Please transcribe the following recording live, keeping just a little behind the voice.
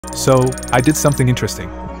So, I did something interesting.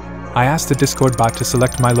 I asked the Discord bot to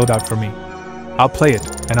select my loadout for me. I'll play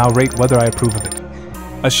it, and I'll rate whether I approve of it.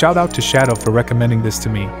 A shout out to Shadow for recommending this to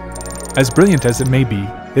me. As brilliant as it may be,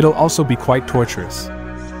 it'll also be quite torturous.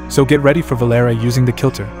 So get ready for Valera using the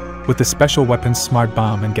kilter, with the special weapons Smart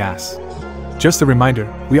Bomb and Gas. Just a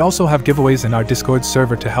reminder, we also have giveaways in our Discord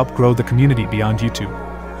server to help grow the community beyond YouTube.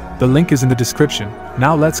 The link is in the description.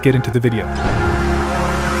 Now let's get into the video.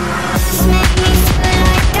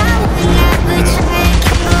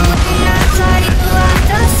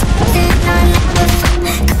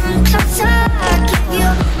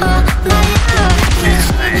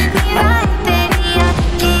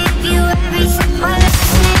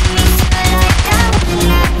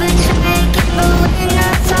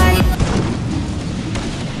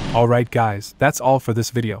 Alright guys, that's all for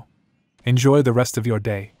this video. Enjoy the rest of your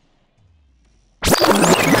day.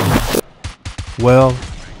 Well,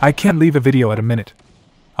 I can't leave a video at a minute.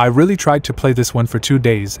 I really tried to play this one for 2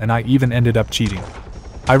 days and I even ended up cheating.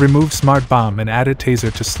 I removed Smart Bomb and added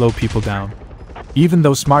Taser to slow people down. Even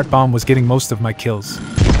though Smart Bomb was getting most of my kills.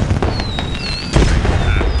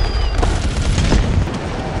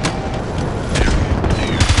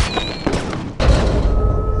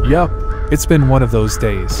 Yup, it's been one of those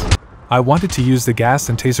days. I wanted to use the Gas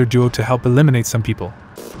and Taser duo to help eliminate some people,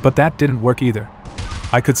 but that didn't work either.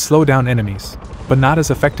 I could slow down enemies, but not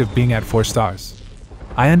as effective being at 4 stars.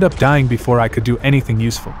 I end up dying before I could do anything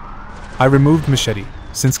useful. I removed Machete,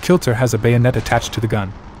 since Kilter has a bayonet attached to the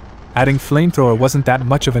gun. Adding Flamethrower wasn't that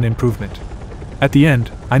much of an improvement. At the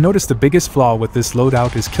end, I noticed the biggest flaw with this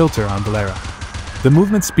loadout is Kilter on Valera. The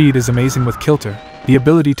movement speed is amazing with Kilter, the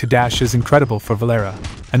ability to dash is incredible for Valera,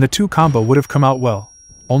 and the 2 combo would have come out well,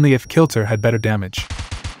 only if Kilter had better damage.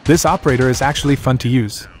 This operator is actually fun to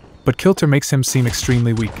use, but Kilter makes him seem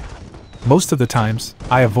extremely weak. Most of the times,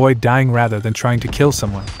 I avoid dying rather than trying to kill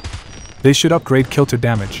someone. They should upgrade Kilter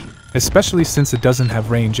damage, especially since it doesn't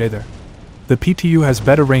have range either. The PTU has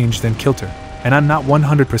better range than Kilter, and I'm not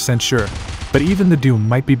 100% sure, but even the Doom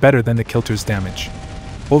might be better than the Kilter's damage.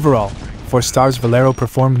 Overall, 4 stars Valero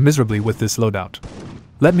performed miserably with this loadout.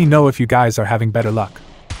 Let me know if you guys are having better luck.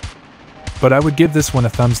 But I would give this one a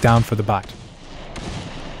thumbs down for the bot.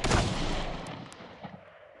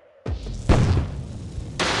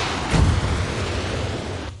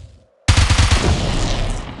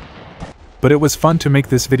 But it was fun to make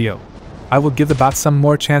this video. I will give the bot some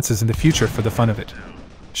more chances in the future for the fun of it.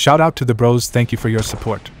 Shout out to the bros, thank you for your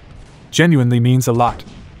support. Genuinely means a lot.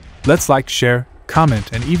 Let's like, share,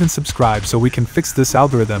 comment and even subscribe so we can fix this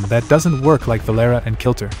algorithm that doesn't work like Valera and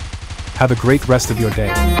Kilter. Have a great rest of your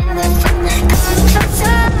day.